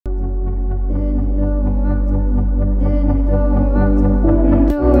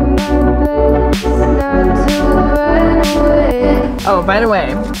Oh, by the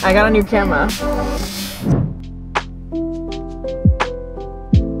way, I got a new camera.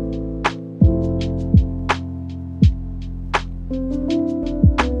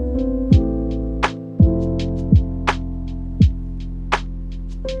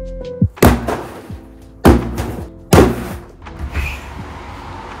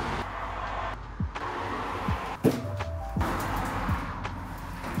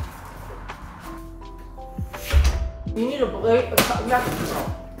 You need a blade.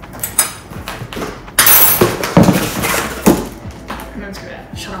 And that's good.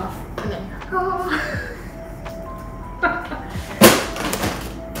 Shut off. And then.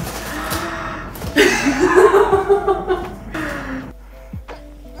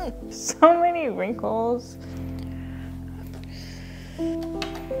 So many wrinkles.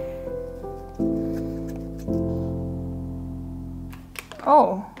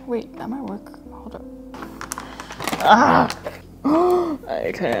 Oh, wait, that might work. Hold up. Ah!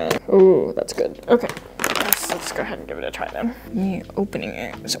 I can't. Oh, that's good. Okay, let's go ahead and give it a try then. Me opening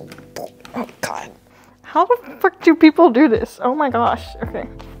it. So, oh god. How the fuck do people do this? Oh my gosh. Okay.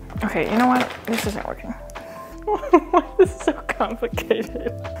 Okay, you know what? This isn't working. Why is this so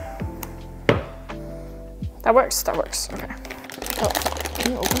complicated? That works. That works. Okay. Oh,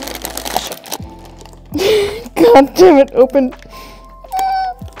 can you open it? Shit. God damn it! Open.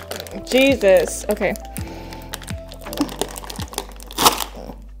 Jesus. Okay.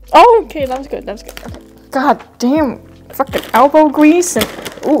 Oh, okay, that was good. That was good. Okay. God damn, fucking elbow grease and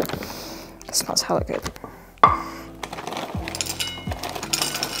ooh, it smells hella good.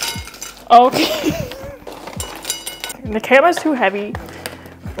 Okay. The camera's too heavy.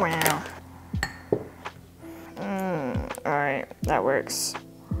 Wow. All right, that works.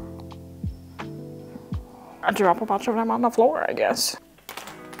 I drop a bunch of them on the floor, I guess.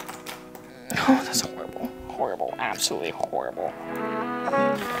 Oh, that's horrible. Horrible. Absolutely horrible.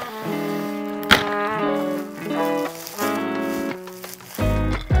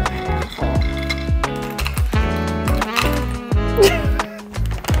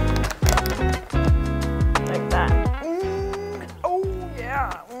 Like that. Oh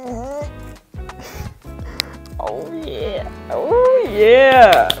yeah. Oh yeah. Oh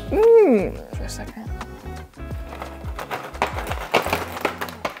yeah. For a second.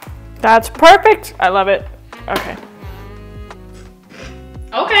 That's perfect. I love it. Okay.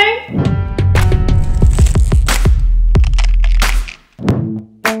 Okay.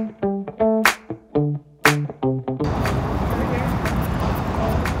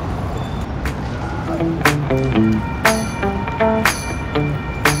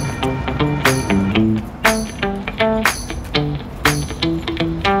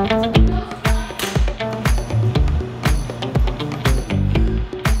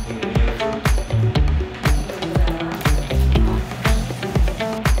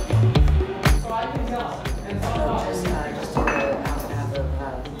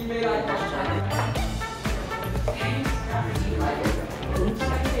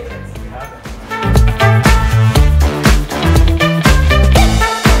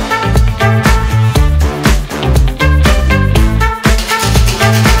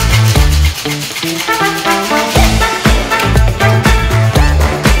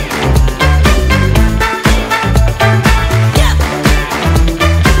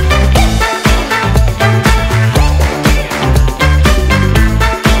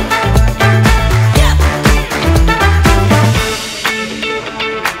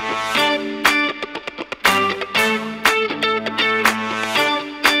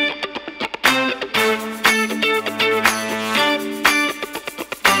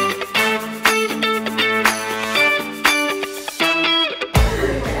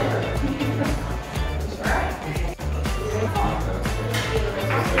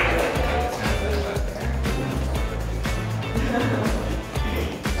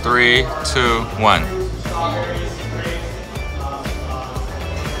 Three, two, one.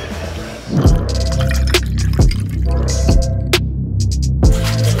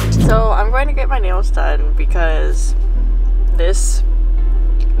 So I'm going to get my nails done because this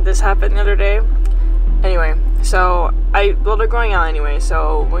happened the other day. Anyway, so they're going out anyway,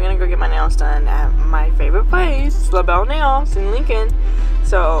 so we're gonna go get my nails done at my favorite place, LaBelle Nails in Lincoln.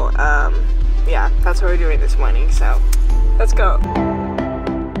 So yeah, that's what we're doing this morning, so let's go.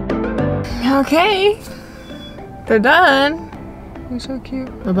 Okay, they're done. They're so cute.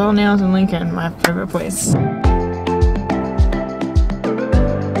 LaBelle Nails in Lincoln, my favorite place.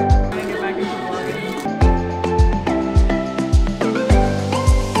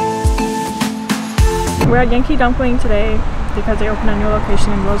 We're at Yankee Dumpling today because they opened a new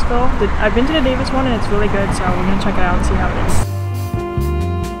location in Roseville. I've been to the Davis one and it's really good, so we're gonna check it out and see how it is.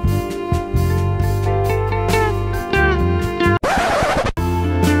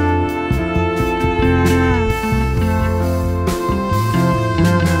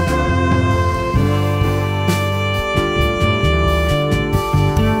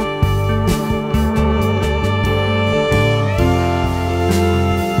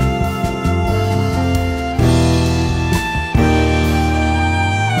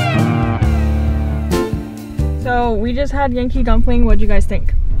 just had Yankee dumpling. What do you guys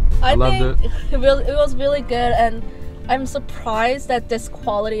think? I loved think it was really good, and I'm surprised that this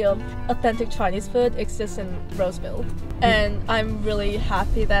quality of authentic Chinese food exists in Roseville. And I'm really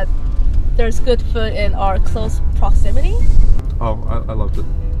happy that there's good food in our close proximity. Oh, I loved it.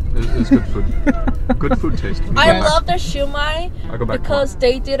 It's good food. Good food taste. I love the shumai I'll go back because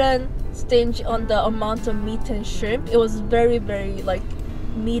they didn't stinge on the amount of meat and shrimp. It was very, very like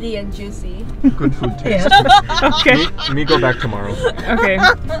meaty and juicy. Good food taste. Okay. Me go back tomorrow. Okay.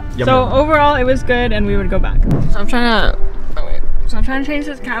 Yum, So yum. overall, it was good, and we would go back. So I'm trying to. Oh wait. So I'm trying to change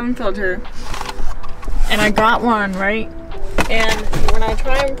this cabin filter, and I got one right. And when I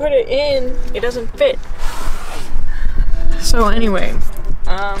try and put it in, it doesn't fit. So anyway,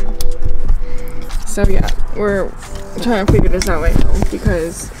 so yeah, we're trying to figure this out right now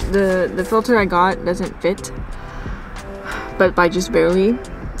because the filter I got doesn't fit, but by just barely.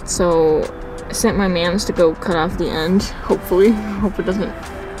 So I sent my mans to go cut off the end. Hopefully, hope it doesn't.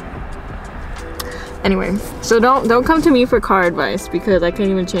 Anyway, so don't come to me for car advice because I can't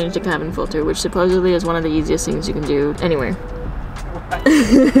even change the cabin filter, which supposedly is one of the easiest things you can do. Anyway,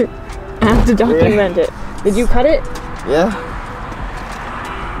 I have to document it. Did you cut it? Yeah.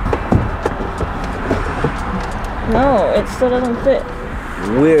 No, it still doesn't fit.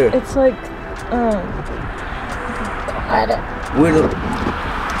 Weird. It's like, Weird.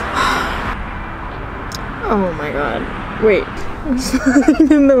 oh my god. Wait,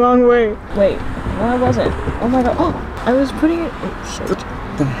 I'm in the wrong way. Wait, no I wasn't. Oh my god, oh, I was putting it, oh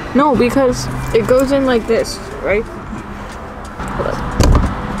shit. No, because it goes in like this, right? Hold on.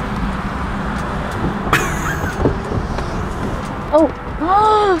 Oh,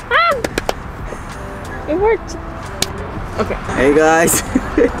 ah! It worked. Okay. Hey guys.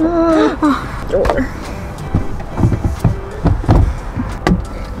 Door.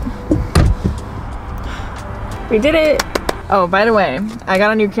 We did it! Oh, by the way, I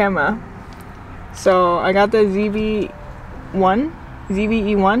got a new camera. So I got the ZV-E1,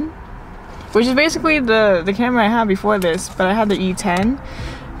 which is basically the camera I had before this, but I had the E10.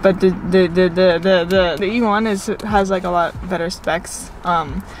 But the E1 has like a lot better specs.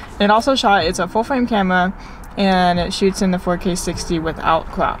 It also it's a full frame camera, and it shoots in the 4K 60 without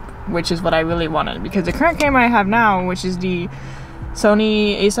crop, which is what I really wanted. Because the current camera I have now, which is the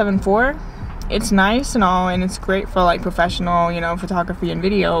Sony A7 IV, it's nice and all, and it's great for like professional, you know, photography and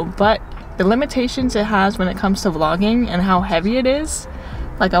video. But the limitations it has when it comes to vlogging and how heavy it is,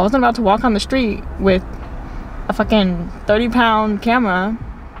 like I wasn't about to walk on the street with a fucking 30-pound camera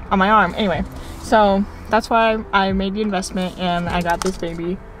on my arm. Anyway, so that's why I made the investment and I got this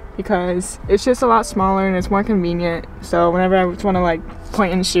baby, because it's just a lot smaller and it's more convenient. So whenever I just want to like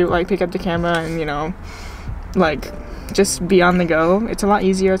point and shoot, like pick up the camera and, you know, like just be on the go, it's a lot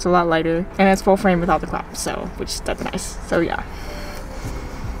easier, it's a lot lighter, and it's full frame without the crop, so that's nice. So yeah.